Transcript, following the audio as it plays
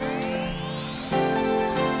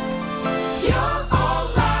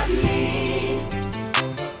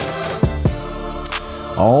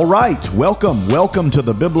All right, welcome to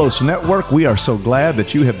the Biblos Network. We are so glad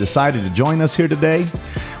that you have decided to join us here today.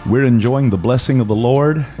 We're enjoying the blessing of the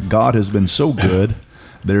Lord. God has been so good.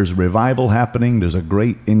 There's revival happening. There's a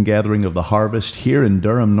great ingathering of the harvest here in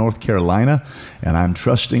Durham, North Carolina, and I'm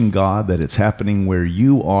trusting God that it's happening where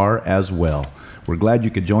you are as well. We're glad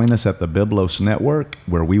you could join us at the Biblos Network,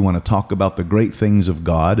 where we want to talk about the great things of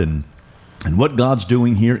God and what God's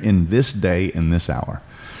doing here in this day, in this hour.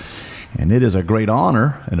 And it is a great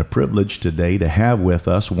honor and a privilege today to have with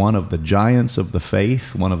us one of the giants of the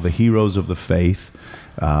faith, one of the heroes of the faith,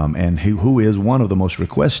 and who is one of the most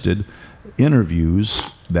requested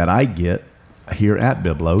interviews that I get here at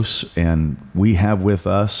Biblos. And we have with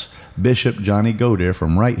us Bishop Johnny Godair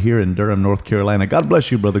from right here in Durham, North Carolina. God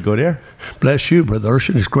bless you, Brother Godair. Bless you, Brother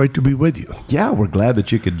Urshan. It's great to be with you. Yeah, we're glad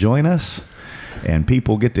that you could join us. And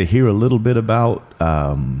people get to hear a little bit about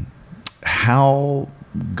how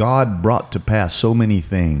God brought to pass so many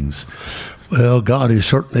things. Well, God has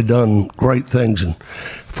certainly done great things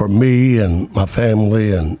for me and my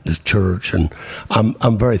family and the church, and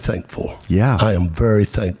I'm very thankful. Yeah, I am very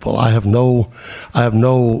thankful. I have no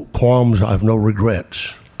qualms. I have no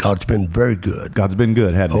regrets. God's been very good. God's been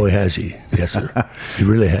good, hasn't he? Oh, has he? Yes, sir. He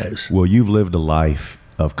really has. Well, you've lived a life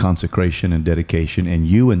of consecration and dedication, and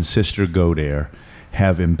you and Sister Godair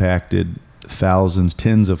have impacted thousands,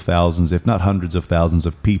 tens of thousands, if not hundreds of thousands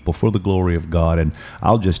of people for the glory of God. And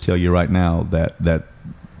I'll just tell you right now that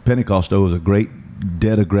Pentecost owes a great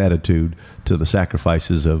debt of gratitude to the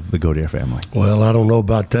sacrifices of the Godair family. Well, I don't know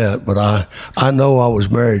about that, but I know I was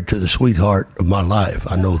married to the sweetheart of my life.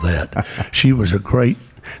 I know that. She was a great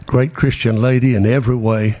Christian lady in every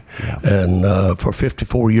way. Yeah. And for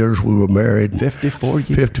 54 years we were married. 54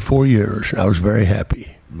 years? 54 years. I was very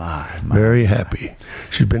happy. Very happy.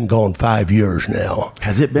 She's been gone 5 years now.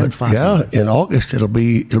 Has it been 5 years? Yeah, in August it'll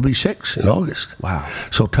be 6 in August. Wow.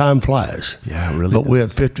 So time flies. Yeah, really. But we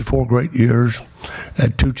had 54 great years,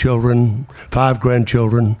 had 2 children, 5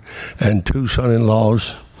 grandchildren, and 2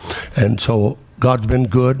 son-in-laws. And so God's been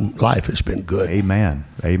good, and life has been good. Amen.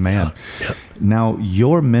 Amen. Yeah. Now,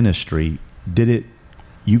 your ministry,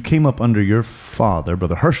 you came up under your father,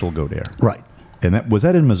 Brother Herschel Godair. Right. And was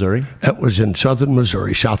that in Missouri? That was in southern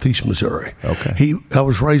Missouri, southeast Missouri. Okay. I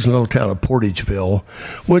was raised in a little town of Portageville,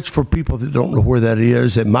 which for people that don't know where that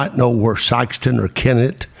is, they might know where Sykeston or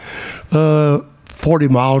Kennett, 40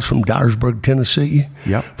 miles from Dyersburg, Tennessee.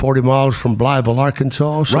 Yep. 40 miles from Blytheville,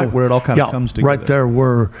 Arkansas. So, right where it all kind of comes together. Right there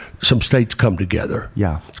where some states come together.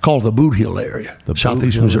 Yeah. It's called the Boot Hill area,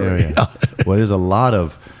 southeast Missouri. Well, there's a lot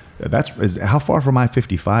of... how far from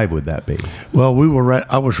I-55 would that be? Well,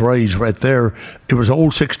 I was raised right there. It was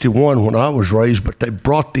Old 61 when I was raised, but they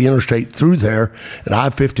brought the interstate through there. And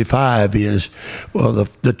I-55 is,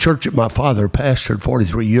 the church that my father pastored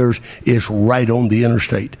 43 years is right on the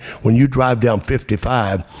interstate. When you drive down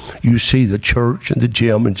 55, you see the church and the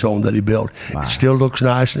gym and so on that he built. Wow. It still looks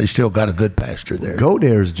nice, and they still got a good pastor there.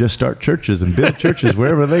 Godairs just start churches and build churches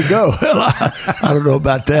wherever they go. Well, I don't know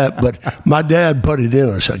about that, but my dad put it in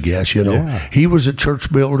us, I guess. Yeah. He was a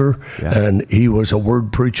church builder, and he was a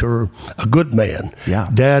word preacher, a good man. Yeah.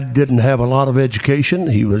 Dad didn't have a lot of education.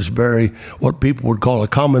 He was what people would call a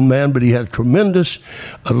common man, but he had a tremendous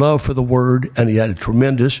love for the word, and he had a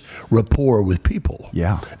tremendous rapport with people.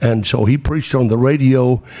 Yeah. And so he preached on the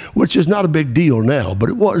radio, which is not a big deal now, but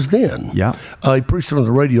it was then. Yeah. He preached on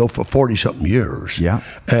the radio for 40-something years. Yeah.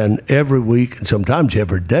 And every week, and sometimes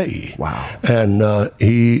every day. Wow. And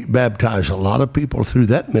he baptized a lot of people through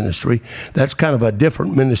that ministry. That's kind of a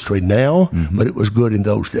different ministry now, but it was good in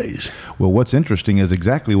those days. Well, what's interesting is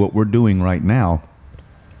exactly what we're doing right now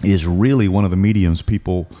is really one of the mediums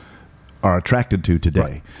people are attracted to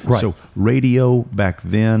today. Right. So radio back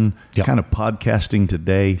then, kind of podcasting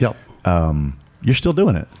today. Yep. You're still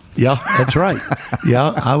doing it. Yeah, that's right.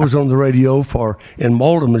 Yeah, I was on the radio in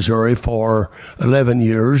Malden, Missouri for 11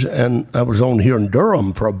 years, and I was on here in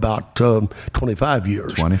Durham for about 25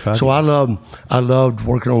 years. 25 So I loved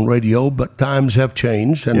working on radio, but times have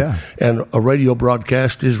changed, and a radio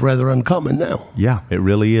broadcast is rather uncommon now. Yeah, it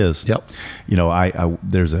really is. Yep. You know,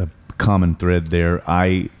 there's a common thread there.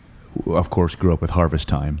 I, of course, grew up with Harvest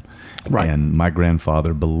Time. Right. And my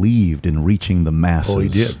grandfather believed in reaching the masses he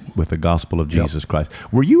did. with the gospel of Jesus Christ.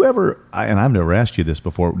 Were you ever, and I've never asked you this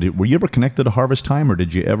before, were you ever connected to Harvest Time, or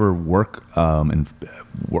did you ever work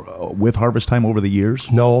with Harvest Time over the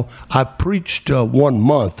years? No, I preached 1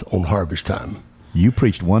 month on Harvest Time. You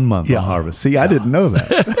preached 1 month Yeah. on harvest. See, I didn't know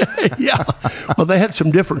that. Yeah. Well, they had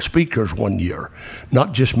some different speakers one year,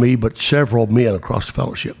 not just me, but several men across the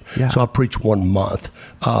fellowship. Yeah. So I preached 1 month,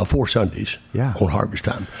 4 Sundays Yeah. on harvest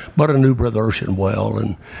time. But I knew Brother Urshan well,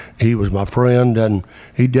 and he was my friend, and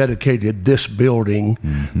he dedicated this building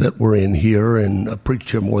that we're in here, and I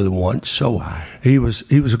preached here more than once. So he was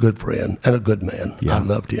a good friend and a good man. Yeah. I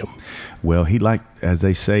loved him. Well, he liked, as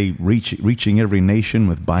they say, reaching every nation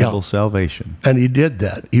with Bible Yeah. salvation. And he did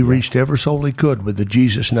that. He reached every soul he could with the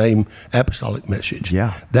Jesus name apostolic message.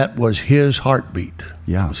 Yeah. That was his heartbeat.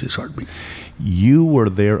 Yeah. That was his heartbeat. You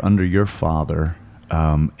were there under your father,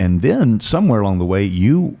 and then somewhere along the way,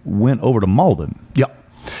 you went over to Malden. Yeah.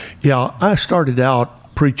 Yeah, I started out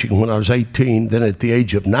preaching when I was 18. Then at the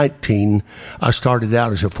age of 19, I started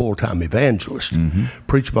out as a full-time evangelist.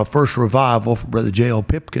 Preached my first revival for Brother J.L.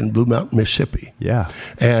 Pipkin, Blue Mountain, Mississippi. Yeah.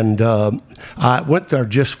 And I went there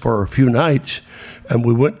just for a few nights, and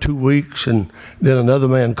we went 2 weeks, and then another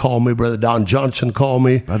man called me, Brother Don Johnson called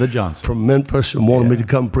me. Brother Johnson. From Memphis, and wanted me to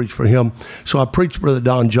come preach for him. So I preached Brother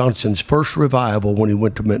Don Johnson's first revival when he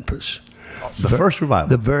went to Memphis. The first revival.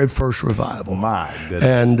 The very first revival. My goodness.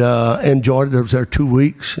 And enjoyed it. I was there 2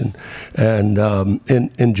 weeks and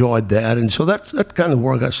enjoyed that. And so that's kind of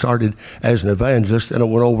where I got started as an evangelist. And I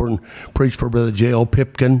went over and preached for Brother J.L.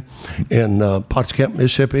 Pipkin in Potts Camp,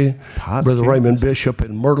 Mississippi. Brother Raymond Bishop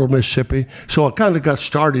in Myrtle, Mississippi. So I kind of got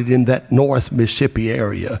started in that North Mississippi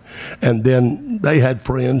area. And then they had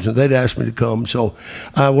friends and they'd asked me to come. So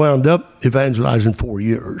I wound up evangelizing 4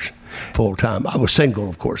 years full time. I was single,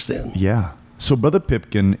 of course, then. Yeah. So Brother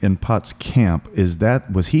Pipkin in Potts Camp,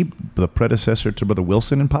 was he the predecessor to Brother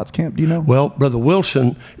Wilson in Potts Camp, do you know? Well, Brother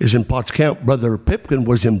Wilson is in Potts Camp. Brother Pipkin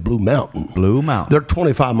was in Blue Mountain. Blue Mountain. They're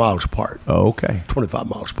 25 miles apart. Oh, okay. 25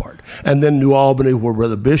 miles apart. And then New Albany, where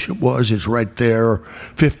Brother Bishop was, is right there,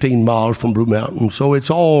 15 miles from Blue Mountain. So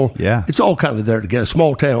it's all kind of there together.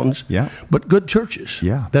 Small towns, Yeah. but good churches.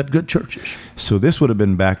 Yeah. That good churches. So this would have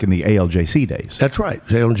been back in the ALJC days. That's right.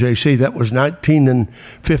 ALJC, that was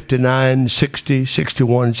 1959, 60,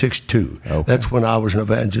 61, 62. Okay. That's when I was an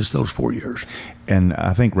evangelist those 4 years. And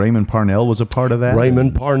I think Raymond Parnell was a part of that.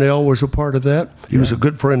 Raymond Parnell was a part of that. He was a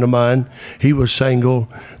good friend of mine. He was single.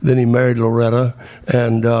 Then he married Loretta.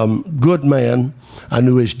 And good man. I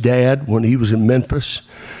knew his dad when he was in Memphis.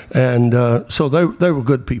 And so they were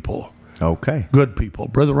good people. Okay. Good people.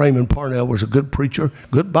 Brother Raymond Parnell was a good preacher,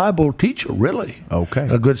 good Bible teacher, really. Okay.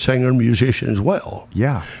 And a good singer and musician as well.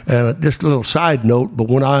 Yeah. And just a little side note, but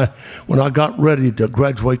when I got ready to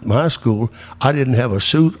graduate from high school, I didn't have a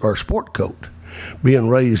suit or a sport coat, being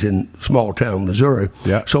raised in small town Missouri.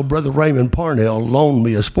 Yeah. So Brother Raymond Parnell loaned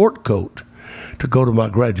me a sport coat to go to my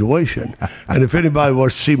graduation. And if anybody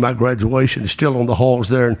wants to see my graduation, it's still on the halls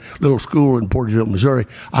there in little school in Porterville, Missouri.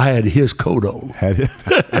 I had his coat on. Had it?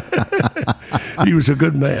 He was a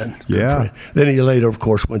good man. Good Yeah. friend. Then he later, of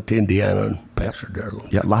course, went to Indiana and pastored there a little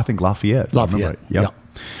Yeah, I think Lafayette. if I remember Lafayette. right. Yep.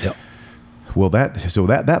 Yep. Well,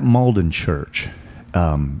 that Malden church,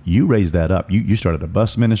 you raised that up. You started a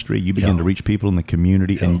bus ministry. You began to reach people in the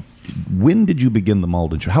community. Yeah. And when did you begin the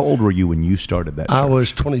Malden church? How old were you when you started that church? I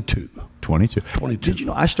was 22. 22. 22. Did you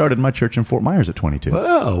know I started my church in Fort Myers at 22?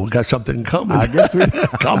 Well, we got something in common. I guess we do.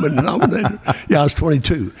 Common denominator. Yeah, I was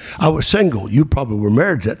 22. I was single. You probably were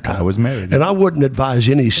married at that time. I was married. And I wouldn't advise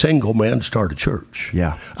any single man to start a church.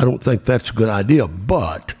 Yeah. I don't think that's a good idea.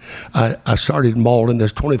 But I started in Malden.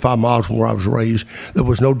 That's 25 miles from where I was raised. There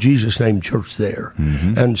was no Jesus name church there.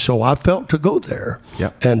 And so I felt to go there.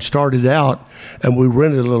 Yep. And started out, and we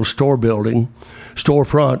rented a little store building,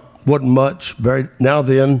 storefront. Wasn't much. Now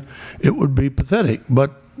then, it would be pathetic.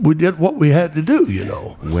 But we did what we had to do, you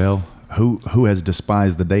know. Well, who has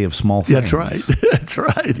despised the day of small things? That's right. That's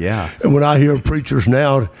right. Yeah. And when I hear preachers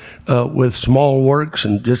now with small works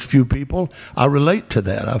and just a few people, I relate to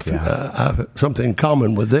that. I have something in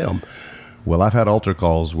common with them. Well, I've had altar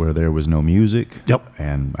calls where there was no music. Yep.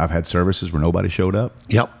 And I've had services where nobody showed up.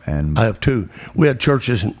 Yep. And I have too. We had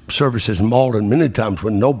churches and services in Malden many times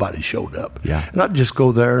when nobody showed up. Yeah. And I'd just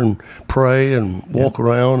go there and pray and walk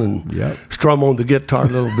around and strum on the guitar a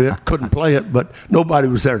little bit. Couldn't play it, but nobody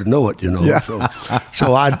was there to know it, you know. Yeah.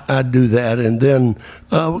 So I'd do that. And then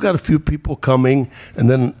we got a few people coming. And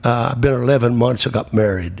then I've been 11 months. I got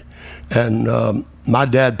married. And my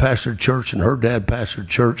dad pastored church and her dad pastored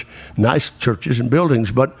church, nice churches and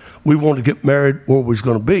buildings, but we wanted to get married where we was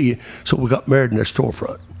going to be, so we got married in a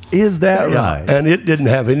storefront. Is that right? And it didn't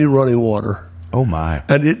have any running water. Oh, my.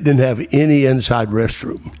 And it didn't have any inside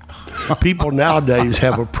restroom. People nowadays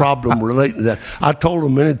have a problem relating to that. I told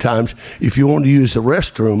them many times, if you wanted to use the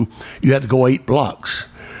restroom, you had to go 8 blocks.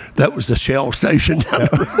 That was the Shell station down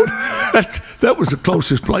the road. That was the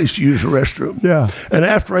closest place to use the restroom. Yeah. And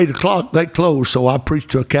after 8 o'clock, they closed, so I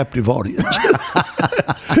preached to a captive audience.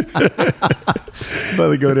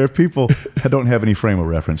 Brother Godair, people don't have any frame of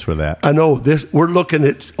reference for that. I know this. We're looking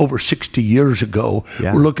at over 60 years ago.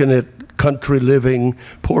 Yeah. We're looking at country living,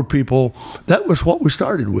 poor people. That was what we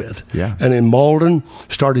started with. Yeah. And in Malden,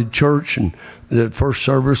 started church, and the first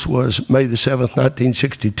service was May the 7th,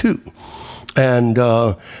 1962. And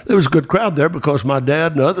there was a good crowd there because my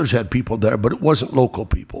dad and others had people there, but it wasn't local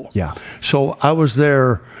people. Yeah. So I was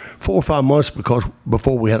there 4 or 5 months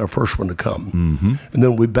before we had our first one to come. Mm-hmm. And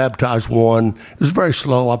then we baptized one. It was very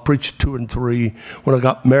slow. I preached 2 and 3. When I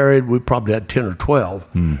got married, we probably had 10 or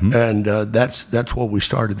 12. Mm-hmm. And that's where we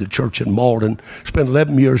started the church in Malden. Spent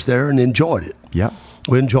 11 years there and enjoyed it. Yeah.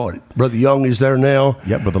 We enjoyed it. Brother Young is there now.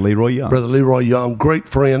 Yeah, Brother Leroy Young. Brother Leroy Young, great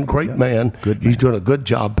friend, great man. Good man. He's doing a good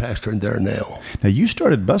job pastoring there now. Now, you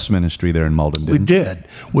started bus ministry there in Malden, didn't We you? did.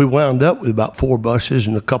 We wound up with about 4 buses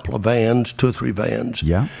and a couple of vans, 2 or 3 vans.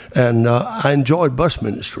 Yeah. And I enjoyed bus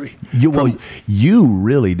ministry. You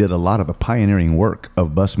really did a lot of the pioneering work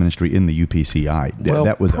of bus ministry in the UPCI. Well,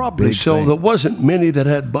 that was probably a big so. thing. There wasn't many that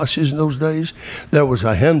had buses in those days. There was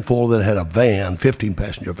a handful that had a van,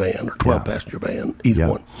 15-passenger van or 12-passenger van, either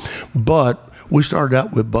one. But we started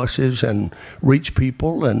out with buses and reached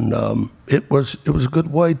people, and it was a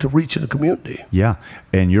good way to reach in the community. Yeah,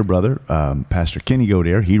 and your brother, Pastor Kenny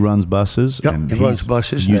Godair, he runs buses. Yep, and he runs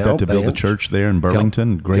buses used now, that to build the vans. church there in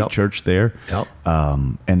Burlington. Yep. Great Yep. church there. Yep.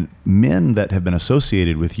 And men that have been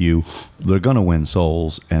associated with you, they're going to win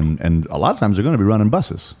souls, and a lot of times they're going to be running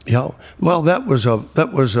buses. Yeah, well, that was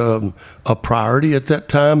a priority at that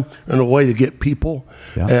time and a way to get people.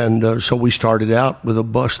 Yeah. And so we started out with a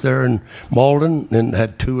bus there in Malden and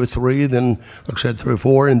had 2 or 3, then, like I said, 3 or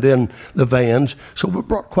 4, and then the vans. So we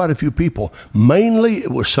brought quite a few people. Mainly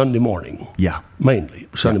it was Sunday morning. Yeah. Mainly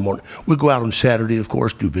Sunday morning. We'd go out on Saturday, of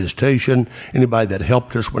course, do visitation. Anybody that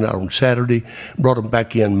helped us went out on Saturday, brought them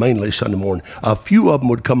back in mainly Sunday morning. A few of them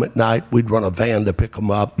would come at night. We'd run a van to pick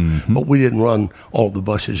them up, but we didn't run all the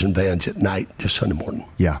buses and vans at night, just Sunday morning.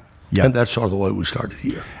 Yeah. Yeah. And that's sort of the way we started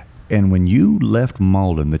here. And when you left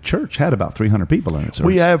Malden, the church had about 300 people in it, sir.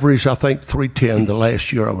 We averaged, I think, 310 the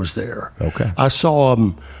last year I was there. Okay. I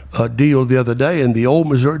saw a deal the other day in the old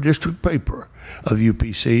Missouri District paper of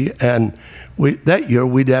UPC, and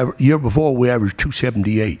year before we averaged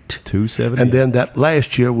 278. 278. And then that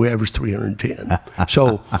last year we averaged 310.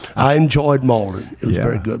 So I enjoyed Malden. It was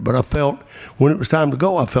very good. But I felt when it was time to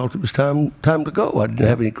go, I felt it was time to go. I didn't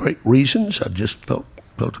have any great reasons. I just felt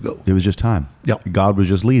to go. It was just time. Yep. God was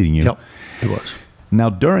just leading you. Yep, it was.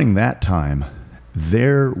 Now, during that time,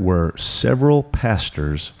 there were several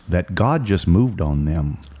pastors that God just moved on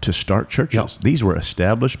them to start churches. Yep. These were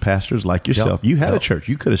established pastors like yourself. Yep. You had a Yep. church.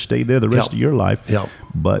 You could have stayed there the rest Yep. of your life. Yep.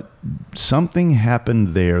 But something happened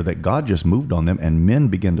there that God just moved on them, and men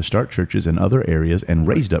began to start churches in other areas and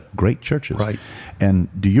raised up great churches. Right. And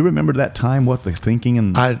do you remember that time, what the thinking?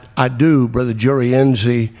 And I do. Brother Jerry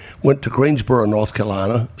Enzi went to Greensboro, North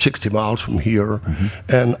Carolina, 60 miles from here.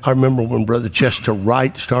 And I remember when Brother Chester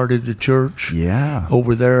Wright started the church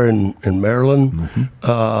over there in Maryland.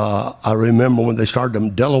 I remember when they started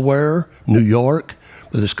in Delaware, New York,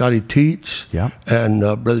 Brother Scotty Teets. And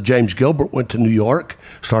Brother James Gilbert went to New York,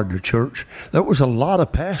 started a church. There was a lot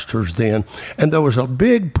of pastors then, and there was a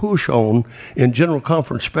big push on in General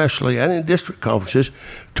Conference especially, and in district conferences,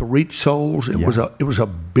 to reach souls. It was a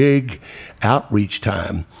big outreach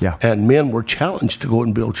time, and men were challenged to go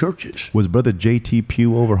and build churches. Was Brother J.T.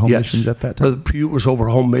 Pugh over home missions at that time? Brother Pugh was over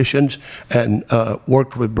home missions and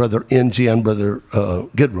worked with Brother Enzi and Brother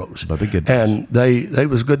Gidrose. Brother Gidrose. And they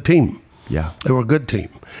was a good team. Yeah. They were a good team.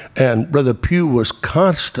 And Brother Pugh was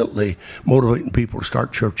constantly motivating people to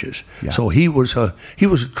start churches. So he was a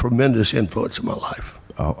tremendous influence in my life.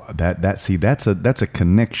 Oh, that's a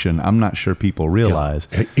connection I'm not sure people realize.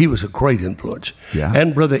 He was a great influence.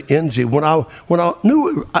 And Brother Enzi, when I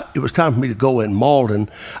knew it was time for me to go in Malden,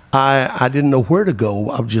 I didn't know where to go.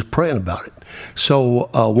 I was just praying about it. So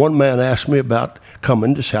one man asked me about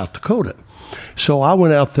coming to South Dakota. So I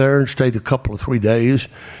went out there and stayed a couple of 3 days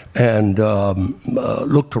and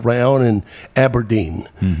looked around in Aberdeen.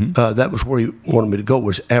 That was where he wanted me to go,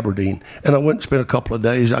 was Aberdeen. And I went and spent a couple of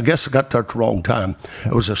days. I guess I got there at the wrong time.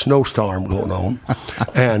 There was a snowstorm going on,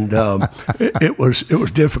 and it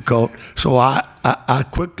was difficult. So I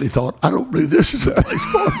quickly thought, I don't believe this is a place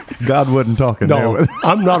for me. God wasn't talking No, there.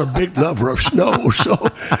 I'm not a big lover of snow. So,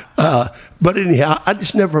 but anyhow, I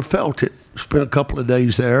just never felt it. Spent a couple of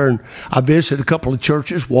days there, and I visited a couple of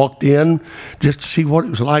churches, walked in just to see what it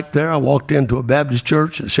was like right there, I walked into a Baptist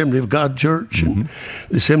church, Assembly of God church, and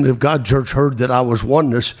the Assembly of God church heard that I was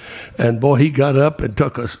oneness, and boy, he got up and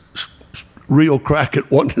took a real crack at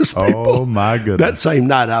oneness people. Oh, my goodness. That same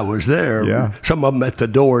night I was there, Yeah. some of them at the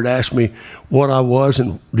door had asked me what I was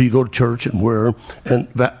and do you go to church and where, and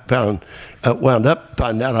wound up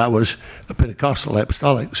finding out I was a Pentecostal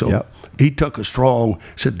apostolic. So Yep. he took a strong,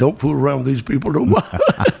 said, don't fool around with these people. Don't.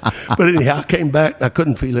 But anyhow, I came back and I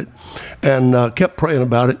couldn't feel it and kept praying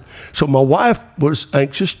about it. So my wife was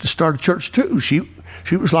anxious to start a church too. She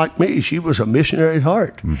was like me. She was a missionary at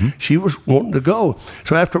heart. She was wanting to go.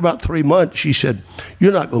 So after about 3 months, she said,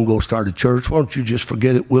 you're not going to go start a church. Why don't you just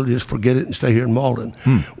forget it? We'll just forget it and stay here in Malden.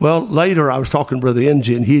 Well, later I was talking to Brother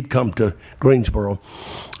Enzi, and he'd come to Greensboro.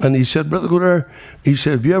 And he said, Brother Godair, he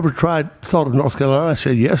said, have you ever thought of North Carolina? I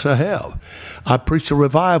said, yes, I have. I preached a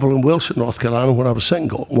revival in Wilson, North Carolina when I was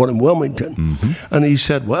single, one in Wilmington. And he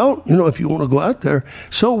said, well, if you want to go out there.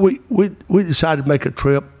 So we decided to make a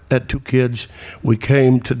trip. Had 2 kids. We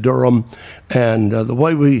came to Durham, and the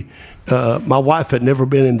way my wife had never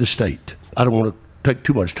been in the state. I don't want to take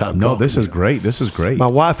too much time. No, this is great. This is great. My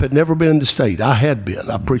wife had never been in the state. I had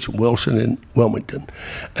been. I preached in Wilson and Wilmington.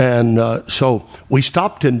 And so we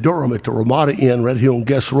stopped in Durham at the Ramada Inn right here on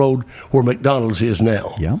Guest Road where McDonald's is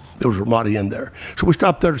now. Yeah. There was a Ramada Inn there. So we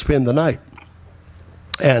stopped there to spend the night.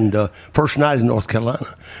 And first night in North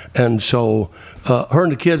Carolina. And so her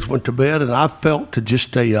and the kids went to bed, and I felt to just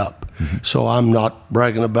stay up. So I'm not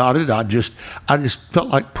bragging about it. I just felt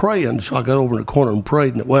like praying. So I got over in the corner and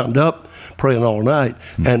prayed, and it wound up praying all night.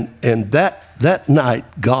 And that night,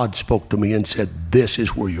 God spoke to me and said, this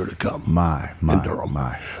is where you're to come. In Durham.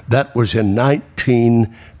 That was in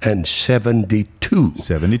 1972.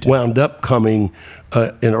 72. Wound up coming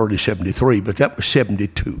in early 73, but that was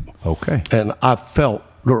 72. Okay. And I felt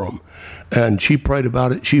Durham. And she prayed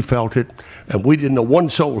about it. She felt it. And we didn't know one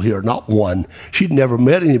soul here, not one. She'd never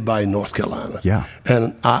met anybody in North Carolina. Yeah.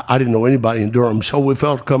 And I didn't know anybody in Durham. So we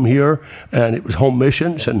felt to come here, and it was home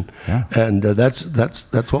missions, and that's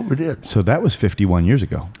what we did. So that was 51 years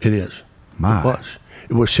ago. It is. My. It was.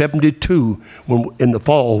 It was 72 in the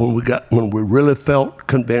fall when we really felt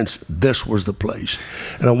convinced this was the place.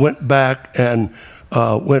 And I went back and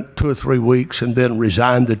went 2 or 3 weeks and then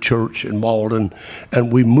resigned the church in Malden.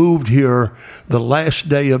 And we moved here the last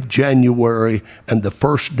day of January and the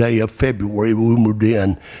first day of February. We moved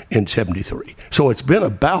in 73. So it's been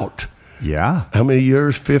about, how many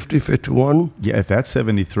years? 50, 51? Yeah, if that's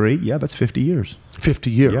 73, that's 50 years.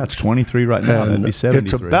 50 years. Yeah, it's 23 right now. That'd be 73.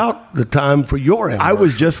 It's about the time for your anniversary. I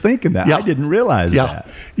was just thinking that. I didn't realize that.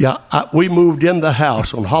 Yeah, we moved in the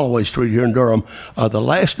house on Holloway Street here in Durham the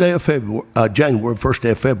last day of January, first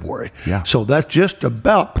day of February. Yeah. So that's just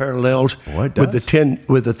about parallels with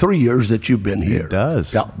the 3 years that you've been here. It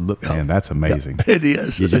does. Yeah. Look, man, that's amazing. Yeah, it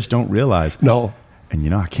is. You just don't realize. No.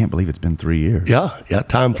 And I can't believe it's been 3 years. Yeah,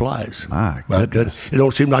 time flies. My goodness. It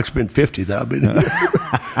don't seem like it's been 50 that I've been here.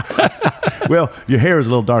 Well, your hair is a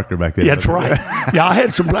little darker back then. Yeah, that's right. Yeah, I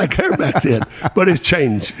had some black hair back then, but it's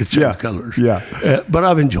changed. It's changed colors. Yeah. But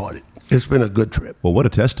I've enjoyed it. It's been a good trip. Well, what a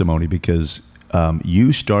testimony, because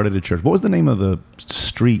you started a church. What was the name of the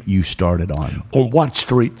street you started on? On Watt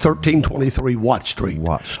Street, 1323 Watt Street.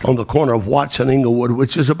 Watt Street. On the corner of Watts and Inglewood,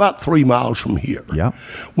 which is about 3 miles from here. Yeah.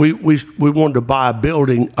 We wanted to buy a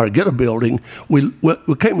building or get a building. We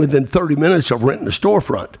came within 30 minutes of renting a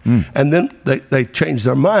storefront. And then they changed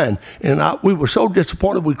their mind. And we were so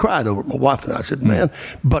disappointed we cried over it. My wife and I said, man,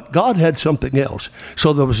 but God had something else.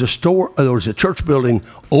 So there was a church building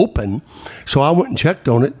open. So I went and checked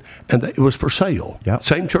on it, and it was for sale. Yep.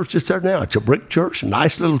 Same church that's there now. It's a brick church, a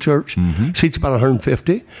nice little church. Seats about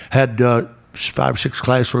 150. Had 5 or 6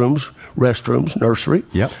 classrooms, restrooms, nursery,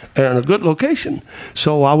 and a good location.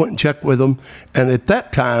 So I went and checked with them, and at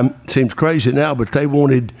that time, it seems crazy now, but they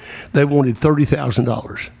wanted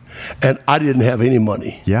 $30,000. And I didn't have any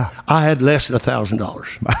money. Yeah. I had less than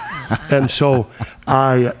 $1,000. And so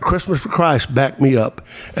Christmas for Christ backed me up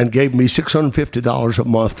and gave me $650 a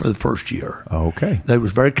month for the first year. Okay. They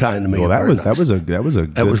was very kind to me. Well, that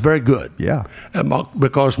was very good. Yeah. And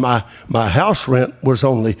because my house rent was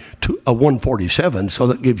only $147, so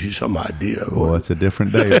that gives you some idea. Well, it's a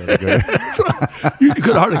different day. You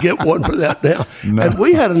could hardly get one for that now. No. And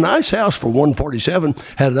we had a nice house for $147.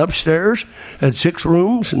 Had it upstairs, had 6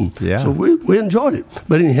 rooms, and so we enjoyed it.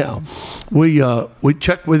 But anyhow, we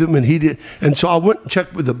checked with him, and he did. And so I went and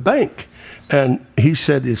checked with the bank, and he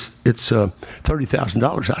said it's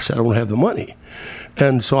 $30,000. I said I don't have the money,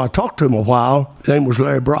 and so I talked to him a while. His name was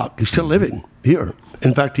Larry Brock. He's still living here.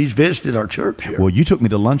 In fact, he's visited our church here. Well, you took me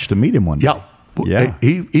to lunch to meet him one day. Yeah. Yeah.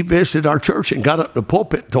 He visited our church and got up in the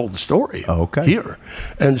pulpit and told the story here.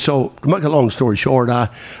 And so, to make a long story short, I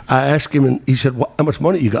asked him, and he said, how much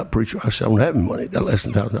money you got, preacher? I said, I don't have any money. I got less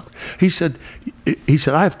than $1,000. He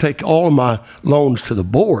said, I have to take all of my loans to the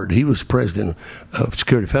board. He was president of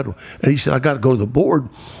Security Federal. And he said, I got to go to the board.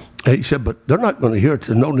 And he said, but they're not going to hear it.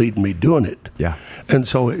 There's no need in me doing it. Yeah. And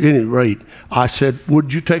so, at any rate, I said,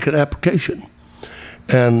 would you take an application?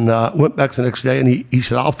 And went back the next day, and he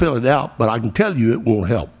said, I'll fill it out, but I can tell you it won't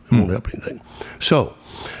help. It won't help anything. So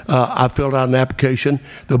I filled out an application.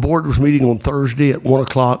 The board was meeting on Thursday at 1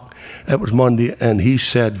 o'clock. That was Monday. And he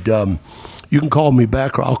said, you can call me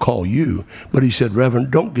back or I'll call you. But he said,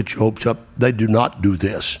 Reverend, don't get your hopes up. They do not do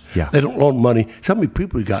this. Yeah. They don't loan money. So how many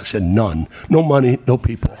people you got? I said, none. No money, no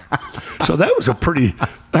people. So that was a pretty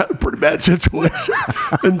bad situation.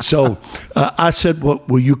 And so I said, well,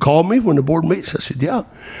 will you call me when the board meets? I said, yeah.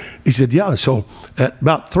 He said, yeah. So at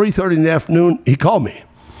about 3:30 in the afternoon, he called me.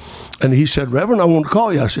 And he said, Reverend, I want to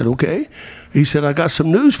call you. I said, okay. He said, I got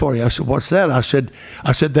some news for you. I said, what's that? I said,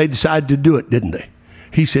 they decided to do it, didn't they?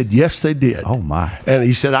 He said, yes, they did. Oh, my. And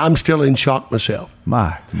he said, I'm still in shock myself.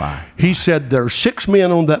 My. He said, there are 6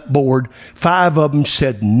 men on that board. 5 of them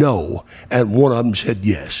said no, and 1 of them said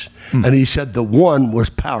yes. And he said, the one was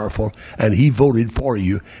powerful, and he voted for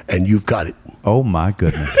you, and you've got it. Oh, my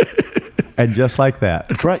goodness. And just like that.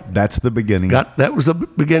 That's right. That's the beginning. That was the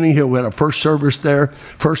beginning here. We had our first service there,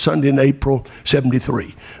 first Sunday in April,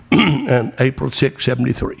 73. And April 6,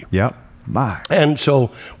 73. Yep. My. And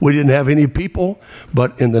so we didn't have any people,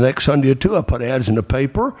 but in the next Sunday or two, I put ads in the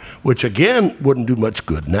paper, which again wouldn't do much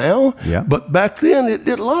good now. Yeah. But back then, it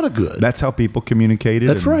did a lot of good. That's how people communicated.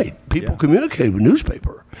 That's right. People communicated with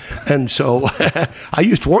newspaper. And so I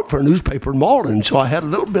used to work for a newspaper in Malden, so I had a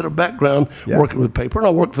little bit of background working with paper, and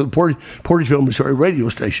I worked for the Porterville, Missouri radio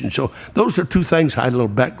station. So those are 2 things I had a little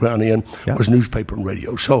background in, was newspaper and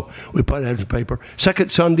radio. So we put ads in the paper.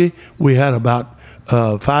 Second Sunday, we had about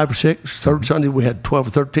 5 or 6. Third Sunday, we had 12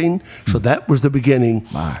 or 13. So that was the beginning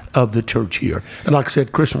of the church here. And like I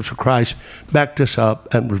said, Christmas for Christ backed us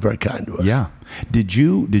up and was very kind to us. Yeah. Did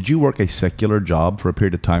you work a secular job for a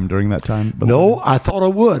period of time during that time? No, I thought I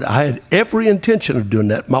would. I had every intention of doing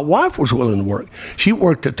that. My wife was willing to work. She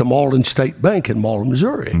worked at the Malden State Bank in Malden,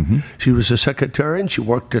 Missouri. Mm-hmm. She was a secretary, and she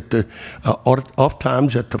worked at the off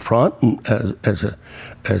times at the front and as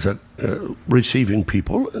a receiving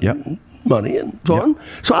people. Yep. Money and so on.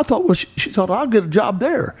 So I thought, well, she thought, I'll get a job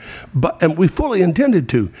there. And we fully intended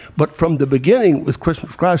to. But from the beginning, with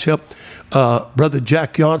Christmas for Christ's help, Brother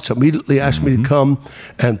Jack Yance immediately asked me to come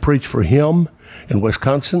and preach for him in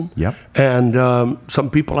Wisconsin. Yep. And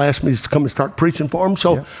some people asked me to come and start preaching for him.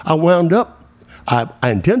 So I wound up, I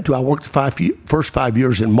intend to. I worked the first 5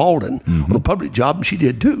 years in Malden on a public job, and she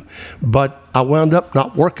did too. But I wound up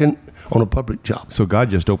not working on a public job. So God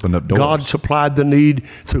just opened up doors. God supplied the need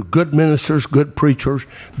through good ministers, good preachers.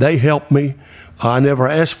 They helped me. I never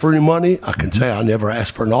asked for any money. I can say I never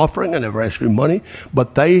asked for an offering. I never asked for any money.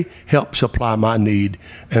 But they helped supply my need.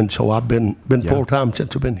 And so I've been full-time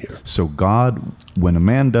since I've been here. So God, when a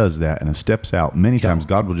man does that and steps out, many times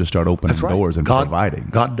God will just start opening doors and providing.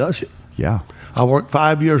 God does it. Yeah. I worked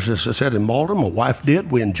 5 years, as I said, in Malden. My wife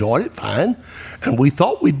did. We enjoyed it fine. And we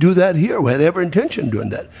thought we'd do that here. We had every intention of doing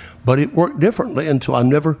that. But it worked differently, and so I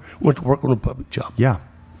never went to work on a public job. Yeah.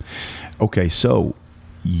 Okay, so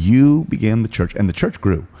you began the church, and the church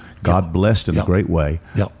grew. God blessed in a great way.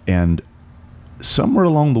 Yeah. And somewhere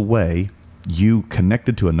along the way, you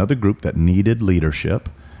connected to another group that needed leadership,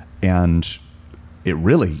 and it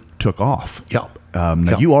really took off. Yeah.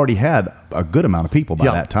 Now, you already had a good amount of people by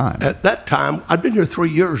that time. At that time, I'd been here 3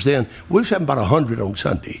 years then. We was having about 100 on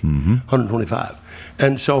Sunday, 125.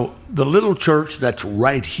 And so the little church that's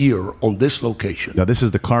right here on this location. Now, this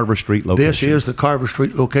is the Carver Street location. This is the Carver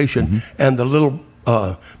Street location. And the little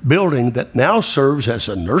building that now serves as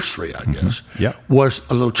a nursery, I guess, was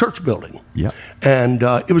a little church building. Yeah. And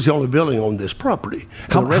it was the only building on this property.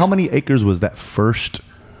 How many acres was that first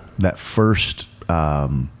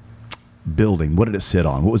building? What did it sit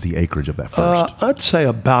on? What was the acreage of that first? I'd say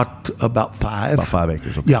about 5. About 5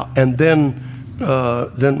 acres. Okay. Yeah, and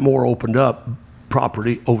then more opened up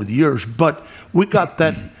property over the years. But we got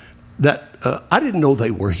that I didn't know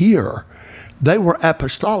they were here. They were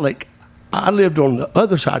apostolic. I lived on the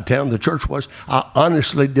other side of town. The church was. I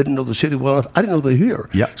honestly didn't know the city well enough. I didn't know they were here.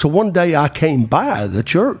 Yep. So one day I came by the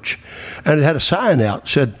church, and it had a sign out that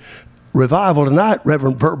said, "Revival tonight,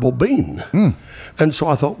 Reverend Verbal Bean." And so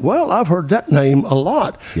I thought, well, I've heard that name a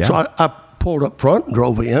lot. Yeah. So I pulled up front and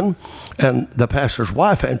drove in, and the pastor's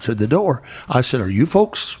wife answered the door. I said, "Are you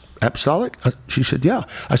folks apostolic? She said, yeah.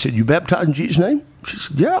 I said, you baptized in Jesus' name? She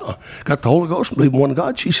said, yeah. Got the Holy Ghost and believe in one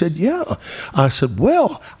God? She said, yeah. I said,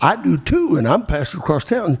 well, I do too, and I'm pastor across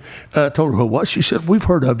town. I told her who it was. She said, we've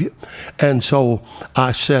heard of you. And so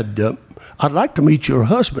I said, I'd like to meet your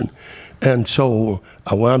husband. And so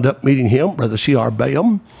I wound up meeting him, Brother C.R.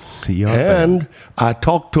 Bayham. And I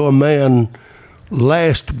talked to a man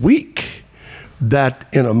last week that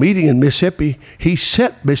in a meeting in Mississippi, he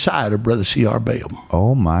sat beside a Brother C.R. Bayham.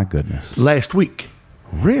 Oh, my goodness. Last week.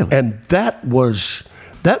 Really? And that was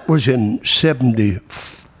in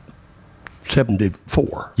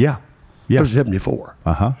 74. Yeah. Yeah. It was 74.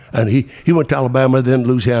 Uh-huh. And he went to Alabama, then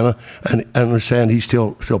Louisiana, and I understand he's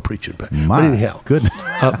still preaching. But anyhow, goodness.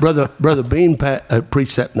 Brother Bean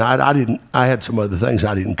preached that night. I had some other things.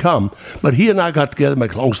 I didn't come. But he and I got together,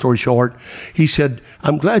 make a long story short. He said,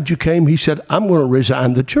 I'm glad you came. He said, I'm going to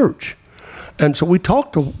resign the church. And so we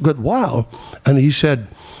talked a good while, and he said,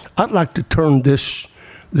 I'd like to turn this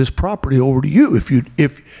property over to you. If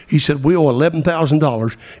he said, we owe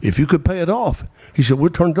 $11,000. If you could pay it off. He said, we'll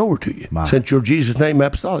turn it over to you, since you're Jesus' name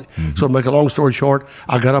apostolic. Mm-hmm. So to make a long story short,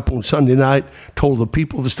 I got up on Sunday night, told the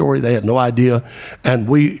people the story. They had no idea. And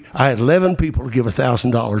I had 11 people to give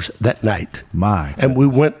 $1,000 that night. And we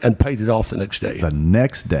went and paid it off the next day. The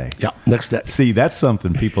next day? Yeah, next day. See, that's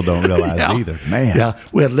something people don't realize either. Man. Yeah,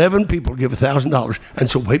 we had 11 people to give $1,000.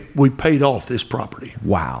 And so we paid off this property.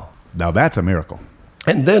 Wow. Now that's a miracle.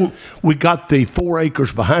 And then we got the 4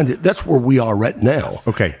 acres behind it. That's where we are right now.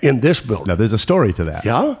 Okay. In this building. Now, there's a story to that.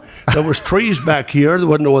 Yeah. There was trees back here. There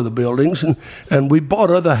wasn't no other buildings. And we bought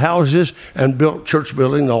other houses and built church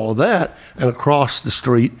building and all of that. And across the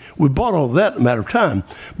street, we bought all of that in a matter of time.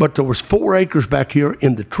 But there was 4 acres back here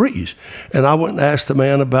in the trees. And I went and asked the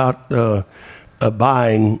man about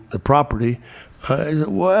buying the property. I said,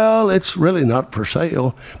 well, it's really not for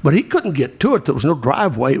sale. But he couldn't get to it. There was no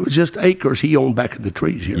driveway. It was just acres he owned back in the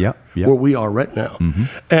trees here, where we are right now. Mm-hmm.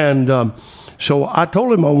 And so I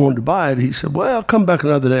told him I wanted to buy it. He said, well, come back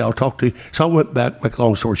another day. I'll talk to you. So I went back, make a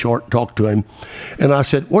long story short, and talked to him. And I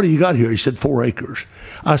said, what do you got here? He said, 4 acres.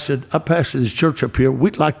 I said, I pastor this church up here.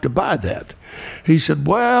 We'd like to buy that. He said,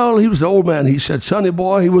 well, he was an old man. He said, sonny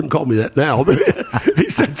boy. He wouldn't call me that now. But he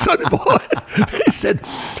said, sonny boy. He said,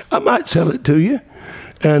 I might sell it to you.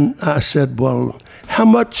 And I said, well, how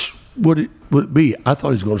much would it be? I thought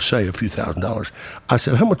he was going to say a few $1,000s. I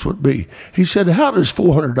said, how much would it be? He said, how does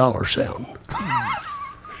 $400 sound?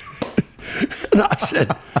 And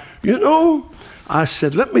I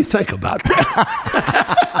said, let me think about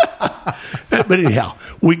that. But anyhow,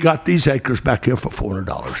 we got these acres back here for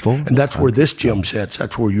 $400. And that's where this gym sits.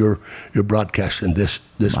 That's where you're broadcasting this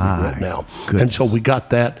meeting right now. Goodness. And so we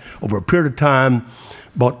got that over a period of time,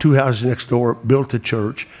 bought 2 houses next door, built a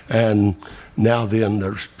church, and now then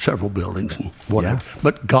there's several buildings and whatever. Yeah.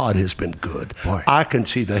 But God has been good. Boy. I can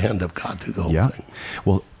see the hand of God through the whole thing.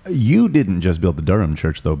 Well, you didn't just build the Durham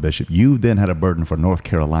church, though, Bishop. You then had a burden for North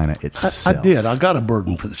Carolina itself. I did. I got a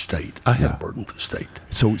burden for the state. I had a burden for the state.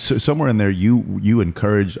 So somewhere in there, you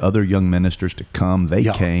encouraged other young ministers to come. They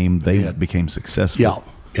came. They became successful. Yeah.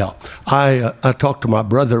 Yeah, I talked to my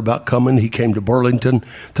brother about coming. He came to Burlington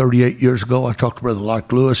 38 years ago. I talked to Brother Locke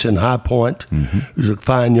Lewis in High Point, who's a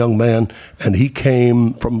fine young man, and he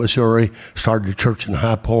came from Missouri, started a church in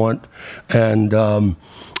High Point, and I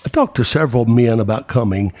talked to several men about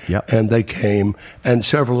coming, and they came, and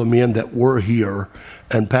several of the men that were here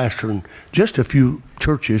and pastoring just a few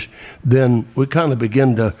churches. Then we kind of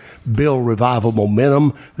began to build revival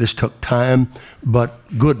momentum. This took time, but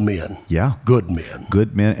good men. Yeah. Good men.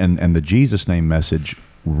 Good men. And the Jesus name message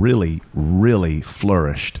really, really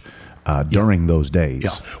flourished during those days.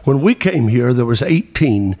 Yeah. When we came here, there was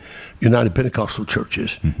 18 United Pentecostal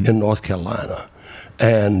churches in North Carolina.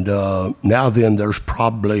 And now then there's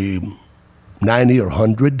probably 90 or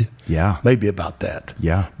 100. Yeah. Maybe about that.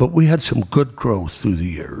 Yeah. But we had some good growth through the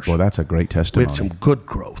years. Well, that's a great testimony. We had some good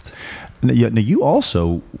growth. Now you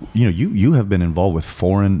also, you have been involved with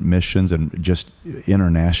foreign missions and just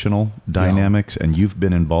international dynamics, and you've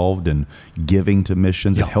been involved in giving to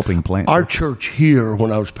missions and helping plant our church here.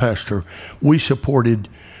 When I was pastor, we supported.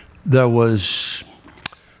 There was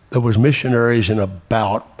missionaries in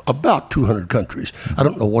about 200 countries. I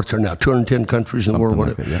don't know what's there now, 210 countries in the world.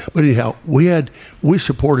 Like that, But anyhow, we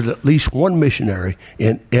supported at least one missionary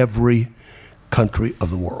in every country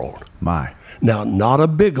of the world. Now, not a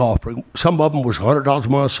big offering. Some of them was $100 a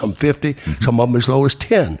month, some $50, some of them as low as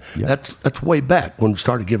 $10. That's way back when we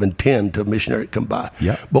started giving $10 to a missionary to come by.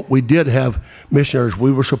 But we did have missionaries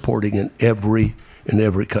we were supporting in every in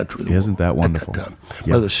every country. Isn't that wonderful? At that time.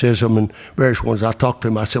 Brother Sism and various ones, I talked to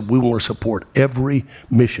him. I said, we want to support every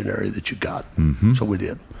missionary that you got. So we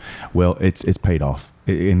did. Well, it's paid off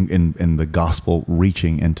in the gospel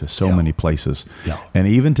reaching into so many places. Yeah. And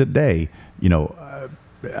even today,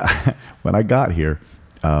 when I got here,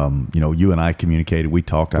 you and I communicated. We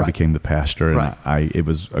talked. I became the pastor, and it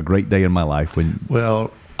was a great day in my life when.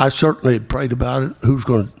 Well, I certainly had prayed about it. Who's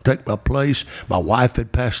going to take my place? My wife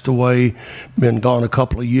had passed away, been gone a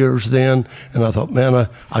couple of years then, and I thought, man,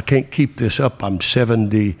 I can't keep this up. I'm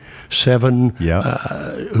 77. Yeah.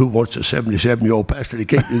 Who wants a 77-year-old pastor? He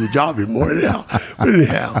can't do the job anymore.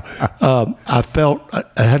 Anyhow, I felt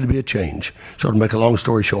I had to be a change. So to make a long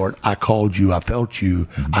story short, I called you. I felt you.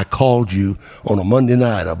 I called you on a Monday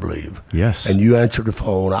night, I believe. Yes. And you answered the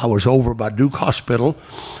phone. I was over by Duke Hospital,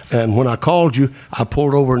 and when I called you, I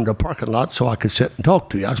pulled over in the parking lot so I could sit and talk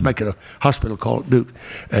to you. I was making a hospital call at Duke,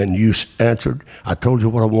 and you answered. I told you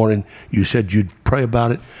what I wanted. You said you'd pray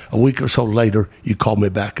about it. A week or so later, you called me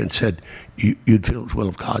back and said you'd feel the will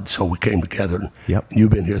of God, so we came together. Yep. And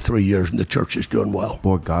you've been here 3 years, and the church is doing well.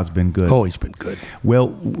 Boy, God's been good. Oh, he's been good. Well,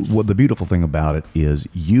 the beautiful thing about it is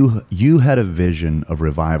you had a vision of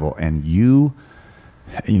revival, and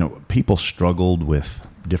people struggled with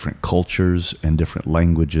different cultures and different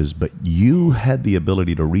languages, but you had the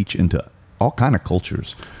ability to reach into all kind of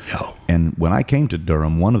cultures. Yeah. And when I came to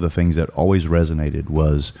Durham, one of the things that always resonated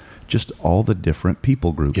was just all the different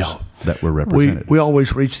people groups that were represented. We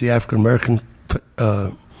always reach the African American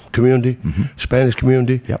community, Spanish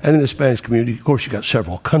community, and in the Spanish community, of course, you got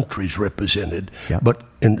several countries represented, but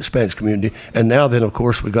in the Spanish community. And now then, of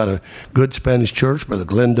course, we got a good Spanish church. Brother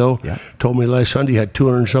Glendo told me last Sunday he had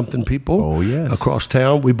 200-something people across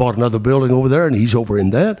town. We bought another building over there, and he's over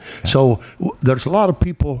in that. So there's a lot of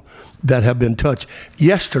people that have been touched.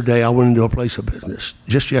 Yesterday, I went into a place of business,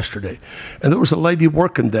 just yesterday, and there was a lady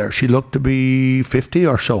working there. She looked to be 50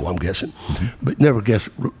 or so, I'm guessing, but never guess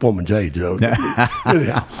woman's age,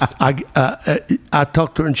 Anyhow, I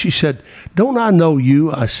talked to her, and she said, "Don't I know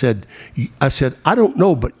you?" I said, "I don't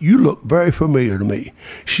know, but you look very familiar to me."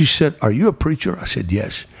 She said, "Are you a preacher?" I said,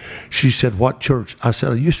 "Yes." She said, "What church?" I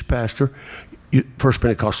said, "I used to pastor First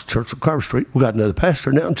Pentecostal Church on Carver Street. We got another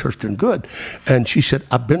pastor now, and church doing good." And she said,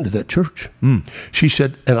 "I've been to that church." She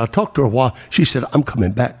said, and I talked to her a while. She said, "I'm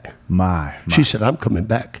coming back." She said, "I'm coming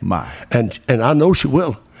back." And I know she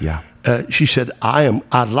will. Yeah. She said, I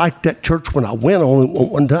liked that church when I went on it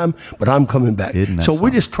one time, but I'm coming back. So we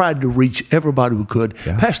just tried to reach everybody we could,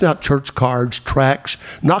 passing out church cards, tracts,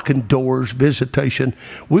 knocking doors, visitation.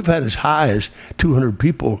 We've had as high as 200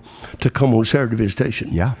 people to come on Saturday visitation.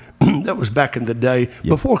 Yeah. That was back in the day.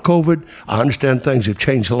 Before COVID, I understand things have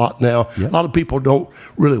changed a lot now. A lot of people don't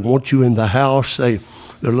really want you in the house. They're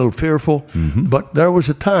a little fearful. But there was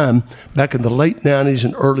a time back in the late 90s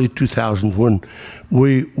and early 2000s when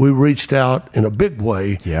we reached out in a big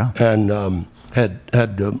way and had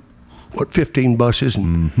 15 buses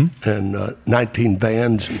and 19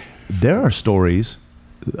 vans. There are stories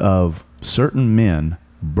of certain men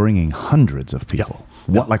bringing hundreds of people.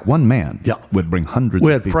 Like one man would bring hundreds of people.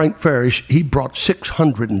 We had Frank Farish. He brought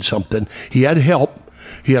 600 and something. He had help.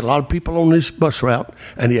 He had a lot of people on his bus route,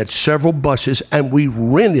 and he had several buses, and we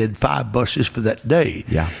rented 5 buses for that day.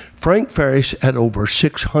 Yeah. Frank Farish had over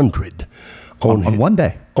 600 on one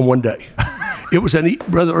day. On one day. It was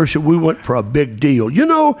Brother Ursha, we went for a big deal. You're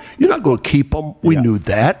not going to keep them. We knew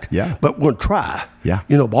that. Yeah. But we're going to try. Yeah.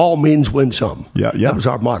 By all means, win some. Yeah. That was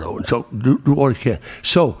our motto. And so do what you can.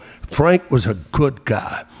 So Frank was a good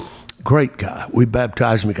guy, great guy. We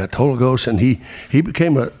baptized him. He got the Holy Ghost, and he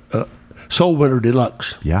became a Soul Winner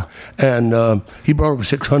Deluxe. Yeah. And he brought over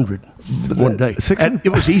 600 one day. And it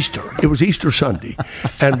was Easter. It was Easter Sunday.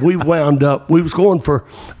 And we wound up, we was going for,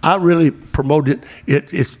 I really promoted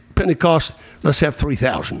it's Pentecost, let's have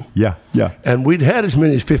 3,000. Yeah. And we'd had as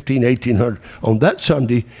many as 1,800. On that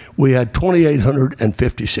Sunday, we had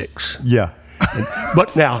 2,856. Yeah.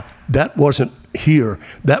 But now, that wasn't here.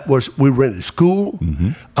 That was, we rented school.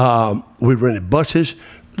 We rented buses.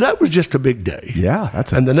 That was just a big day. Yeah.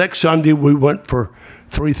 And the next Sunday, we went for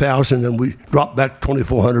 3,000, and we dropped back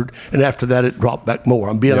 2,400, and after that, it dropped back more.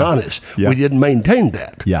 I'm being honest. Yeah. We didn't maintain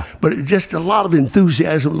that. Yeah. But it's just a lot of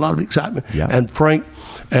enthusiasm, a lot of excitement. Yeah. And Frank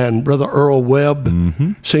and Brother Earl Webb,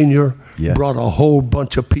 Sr., Yes. brought a whole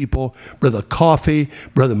bunch of people. Brother Coffee,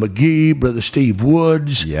 Brother McGee, Brother Steve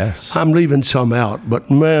Woods. Yes. I'm leaving some out,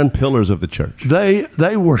 but man, Pillars of the church.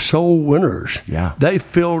 they were soul winners. Yeah. They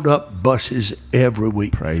filled up buses every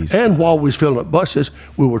week. Praise and God. while we was filling up buses,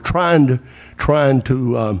 we were trying to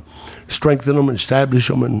strengthen them and establish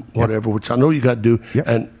them and whatever, which I know you got to do. Yep.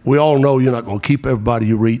 And we all know you're not going to keep everybody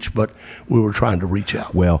you reach, but we were trying to reach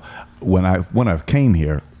out. Well, when I came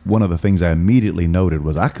here, one of the things I immediately noted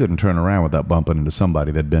was I couldn't turn around without bumping into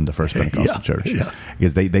somebody that'd been to First Pentecostal Church. Yeah.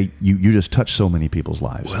 Because you just touch so many people's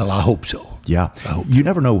lives. Well, I hope so. Yeah. I hope You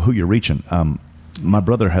never know who you're reaching. My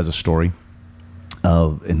brother has a story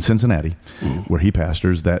in Cincinnati where he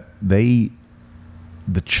pastors that the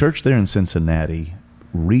church there in Cincinnati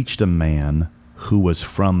reached a man who was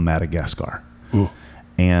from Madagascar.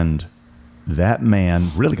 And that man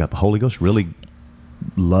really got the Holy Ghost, really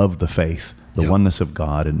loved the faith, the oneness of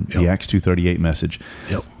God, and the Acts 2:38 message.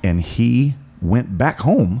 Yep. And he went back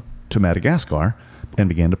home to Madagascar and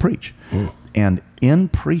began to preach. And in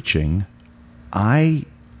preaching, I'd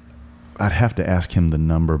have to ask him the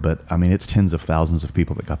number, but I mean, it's tens of thousands of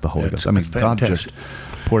people that got the Holy Ghost. I mean, it's God just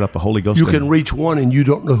fantastic. poured out the Holy Ghost. You can reach one and you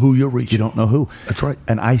don't know who you're reaching. You don't know who. That's right.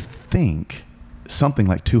 And I think something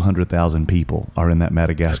like 200,000 people are in that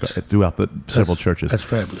Madagascar throughout the several churches. That's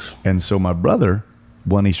fabulous. And so my brother,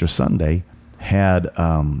 one Easter Sunday, had,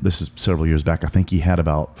 this is several years back, I think he had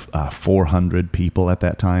about 400 people at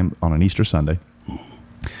that time on an Easter Sunday.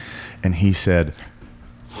 And he said,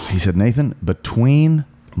 Nathan, between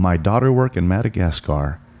my daughter work in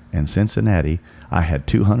Madagascar and Cincinnati, I had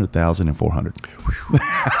 200,000 and 400.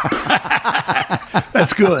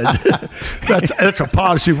 That's good. that's a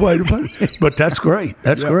positive way to put it. But that's great.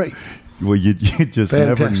 That's great. Well, you just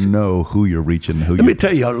never Fantastic. know who you're reaching. Let me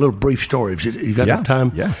tell you a little brief story. If you got enough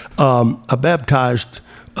time? Yeah. I baptized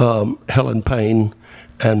Helen Payne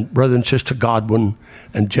and Brother and Sister Godwin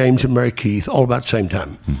and James and Mary Keith all about the same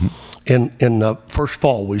time. In the first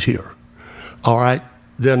fall was here. All right.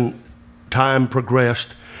 Then time progressed,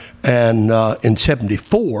 and in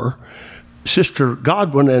 '74, Sister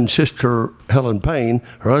Godwin and Sister Helen Payne,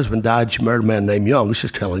 her husband died. She married a man named Young,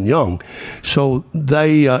 Sister Helen Young. So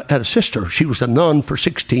they had a sister. She was a nun for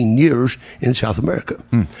 16 years in South America.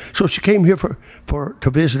 So she came here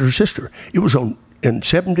to visit her sister. It was in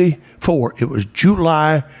 '74. It was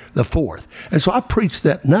July the 4th. And so I preached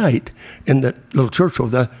that night in that little church over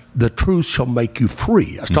there, the truth shall make you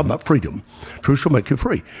free. I was talking about freedom. Truth shall make you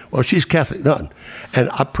free. Well, she's a Catholic nun. And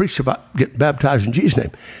I preached about getting baptized in Jesus'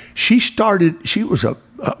 name. She was a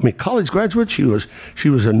college graduate. She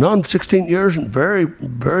was a nun for 16 years and very,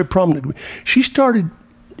 very prominent. She started,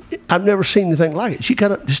 I've never seen anything like it. She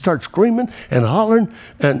got up and just started screaming and hollering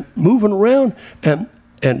and moving around and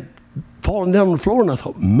falling down on the floor, and I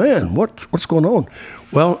thought, man, what's going on?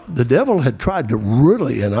 Well, the devil had tried to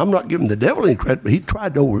really, and I'm not giving the devil any credit, but he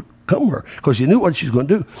tried to overcome her because he knew what she was going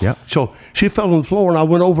to do. Yeah. So she fell on the floor, and I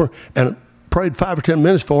went over and prayed 5 or 10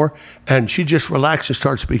 minutes for her, and she just relaxed and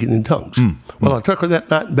started speaking in tongues. Well, I took her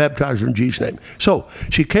that night and baptized her in Jesus' name. So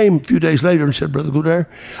she came a few days later and said, Brother Godair,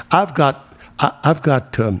 I've got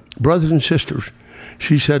brothers and sisters.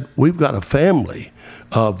 She said, we've got a family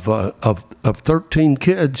of 13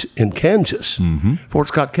 kids in Kansas, Fort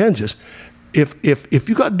Scott, Kansas. If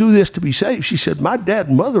you got to do this to be saved, she said, my dad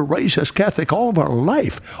and mother raised us Catholic all of our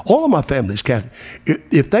life. All of my family's Catholic.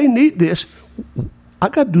 If they need this, I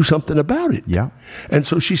got to do something about it. Yeah. And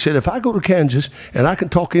so she said, if I go to Kansas and I can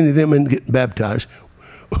talk any of them into getting baptized,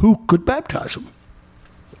 who could baptize them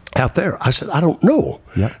out there? I said, I don't know.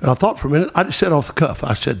 Yeah. And I thought for a minute. I just said off the cuff.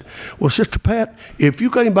 I said, well, Sister Pat, if you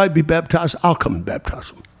got anybody be baptized, I'll come and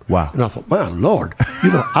baptize them. Wow. And I thought, my Lord,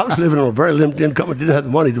 I was living on a very limited income. I didn't have the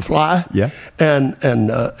money to fly. Yeah. And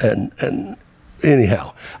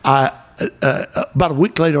anyhow, about a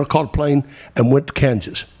week later, I caught a plane and went to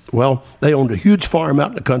Kansas. Well, they owned a huge farm out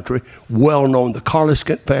in the country, well known. The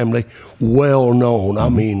Carlisket family, well known. I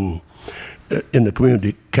mean, in the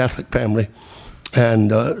community, Catholic family.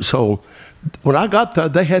 And so when I got there,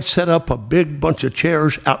 they had set up a big bunch of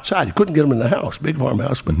chairs outside. You couldn't get them in the house, big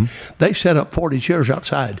farmhouse, but they set up 40 chairs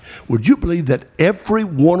outside. Would you believe that every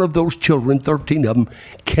one of those children, 13 of them,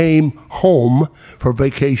 came home for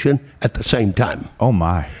vacation at the same time? Oh,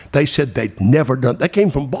 my. They said they'd never done. They came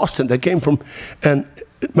from Boston. They came from, and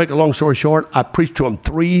make a long story short, I preached to them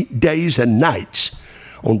 3 days and nights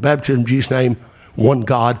on baptism in Jesus' name, one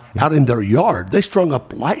God, out in their yard. They strung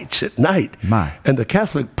up lights at night. My. And the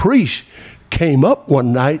Catholic priest came up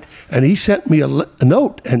one night and he sent me a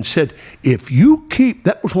note and said, if you keep,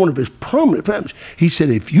 that was one of his prominent families, he said,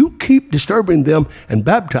 if you keep disturbing them and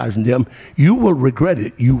baptizing them, you will regret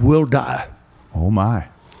it. You will die. Oh, my.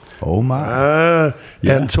 Oh, my.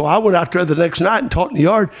 Yeah. And so I went out there the next night and taught in the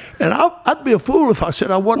yard. And I'd be a fool if I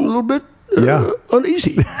said I wasn't a little bit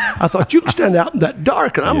uneasy. I thought, you can stand out in that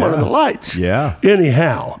dark, and I'm under the lights. Yeah.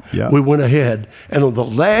 Anyhow, we went ahead. And on the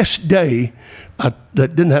last day, that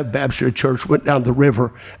didn't have baptistry church, went down the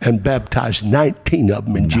river and baptized 19 of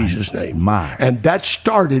them in Jesus' name. My. And that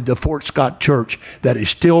started the Fort Scott Church that is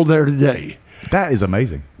still there today. That is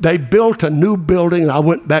amazing. They built a new building. I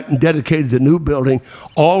went back and dedicated the new building.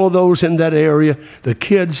 All of those in that area, the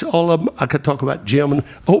kids, all of them, I could talk about Jim and a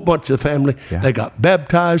whole bunch of the family. Yeah. They got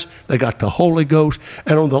baptized. They got the Holy Ghost.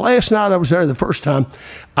 And on the last night I was there the first time,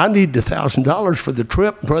 I needed $1,000 for the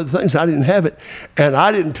trip and for other things. I didn't have it. And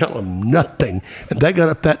I didn't tell them nothing. And they got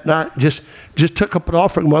up that night and just took up an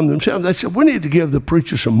offering among themselves. They said, we need to give the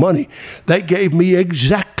preacher some money. They gave me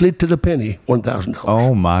exactly to the penny $1,000.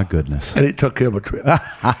 Oh, my goodness. And it took care of a trip.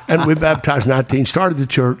 And we baptized 19, started the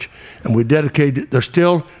church, and we dedicated it. There's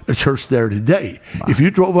still a church there today. My. If you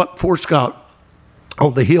drove up Fort Scott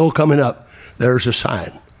on the hill coming up, there's a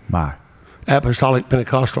sign. My. Apostolic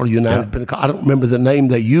Pentecostal United Pentecostal. I don't remember the name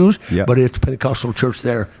they used, but it's Pentecostal church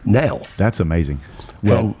there now. That's amazing.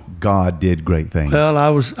 Well, and God did great things. Well, I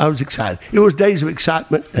was excited. It was days of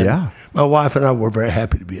excitement. And my wife and I were very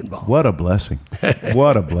happy to be involved. What a blessing.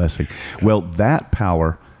 What a blessing. Well, that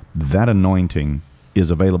power, that anointing is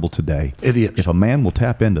available today. It is. If a man will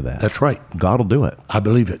tap into that. That's right. God will do it. I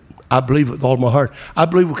believe it. I believe it with all my heart. I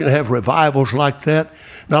believe we can have revivals like that,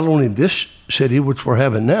 not only in this city, which we're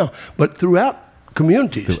having now, but throughout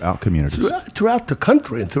communities. Throughout the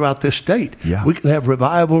country and throughout this state. Yeah. We can have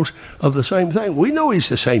revivals of the same thing. We know he's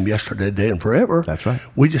the same yesterday, today, and forever. That's right.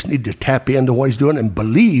 We just need to tap into what he's doing and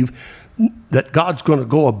believe that God's going to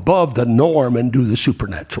go above the norm and do the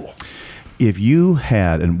supernatural. If you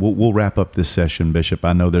had, and we'll wrap up this session, Bishop,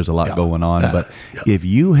 I know there's a lot going on, but if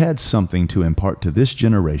you had something to impart to this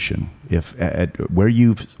generation, if what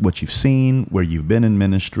you've seen, where you've been in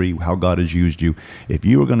ministry, how God has used you, if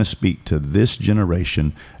you were going to speak to this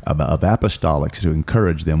generation of apostolics to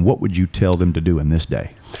encourage them, what would you tell them to do in this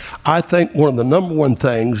day? I think one of the number one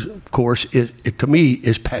things, of course, to me,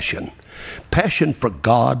 is passion. Passion for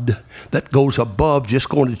God that goes above just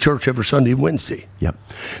going to church every Sunday and Wednesday. Yep.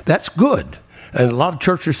 That's good. And a lot of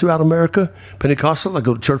churches throughout America, Pentecostal, they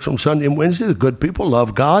go to church on Sunday and Wednesday. The good people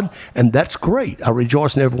love God, and that's great. I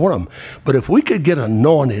rejoice in every one of them. But if we could get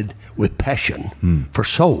anointed with passion for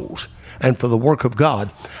souls and for the work of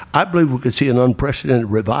God, I believe we could see an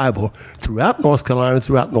unprecedented revival throughout North Carolina,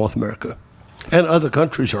 throughout North America. And other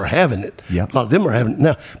countries are having it. Yep. A lot of them are having it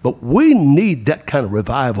now. But we need that kind of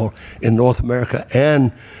revival in North America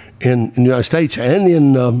and in the United States and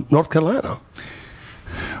in North Carolina.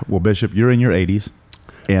 Well, Bishop, you're in your 80s.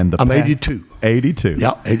 And I'm 82. 82.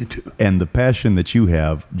 Yeah, 82. And the passion that you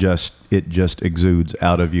have, it just exudes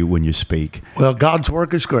out of you when you speak. Well, God's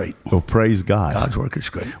work is great. Well, praise God. God's work is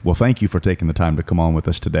great. Well, thank you for taking the time to come on with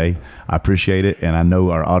us today. I appreciate it, and I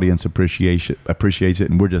know our audience appreciates it,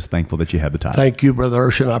 and we're just thankful that you had the time. Thank you, Brother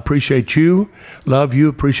Urshan. I appreciate you, love you,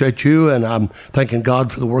 appreciate you, and I'm thanking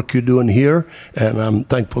God for the work you're doing here, and I'm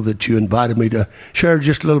thankful that you invited me to share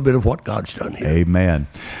just a little bit of what God's done here. Amen.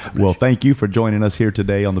 Well, thank you for joining us here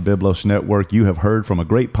today on the Biblos Network. You have heard from a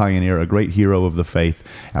great pioneer, a great hero of the faith.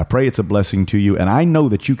 I pray it's a blessing to you, and I know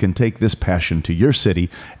that you can take this passion to your city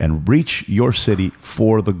and reach your city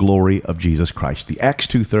for the glory of Jesus Christ. The Acts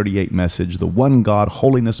 2:38 message, the one God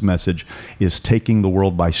holiness message, is taking the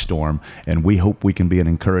world by storm, and we hope we can be an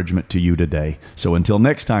encouragement to you today. So until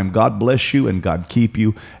next time, God bless you and God keep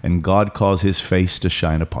you, and God cause his face to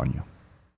shine upon you.